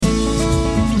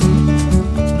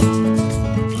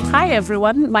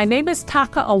everyone. My name is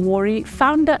Taaka Awori,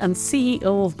 founder and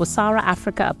CEO of Busara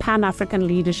Africa, a Pan-African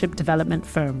leadership development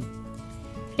firm.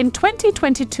 In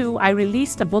 2022, I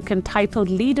released a book entitled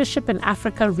Leadership in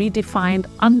Africa Redefined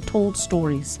Untold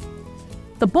Stories.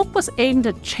 The book was aimed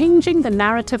at changing the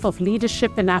narrative of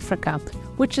leadership in Africa,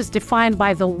 which is defined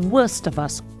by the worst of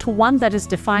us, to one that is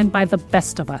defined by the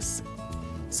best of us.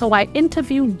 So I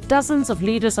interviewed dozens of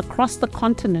leaders across the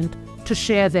continent to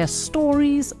share their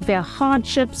stories, their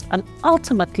hardships, and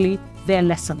ultimately their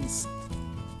lessons.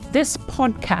 This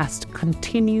podcast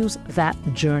continues that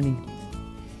journey.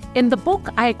 In the book,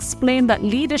 I explain that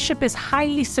leadership is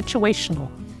highly situational.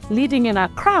 Leading in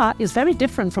Accra is very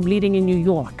different from leading in New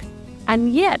York.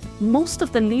 And yet, most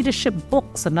of the leadership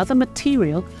books and other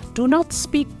material do not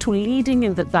speak to leading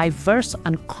in the diverse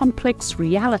and complex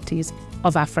realities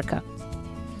of Africa.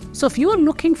 So if you're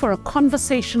looking for a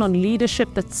conversation on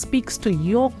leadership that speaks to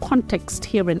your context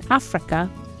here in Africa,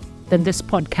 then this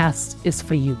podcast is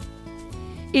for you.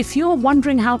 If you're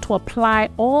wondering how to apply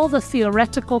all the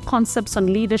theoretical concepts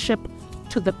on leadership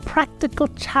to the practical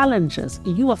challenges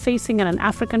you are facing in an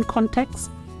African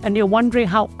context, and you're wondering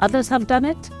how others have done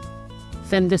it,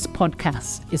 then this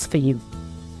podcast is for you.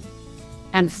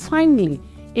 And finally,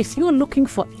 if you're looking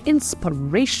for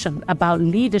inspiration about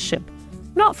leadership,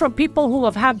 not from people who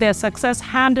have had their success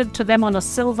handed to them on a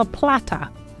silver platter,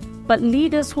 but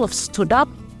leaders who have stood up,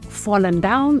 fallen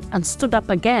down, and stood up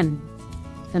again,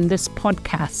 then this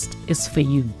podcast is for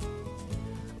you.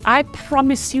 I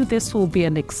promise you this will be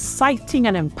an exciting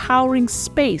and empowering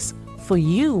space for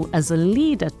you as a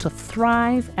leader to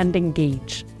thrive and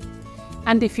engage.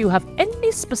 And if you have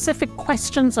any specific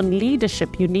questions on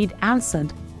leadership you need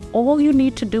answered, all you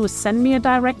need to do is send me a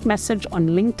direct message on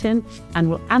LinkedIn and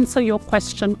we'll answer your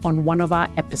question on one of our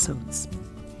episodes.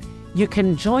 You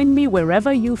can join me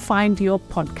wherever you find your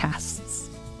podcasts.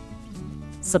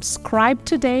 Subscribe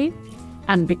today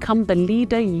and become the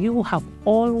leader you have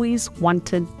always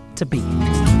wanted to be.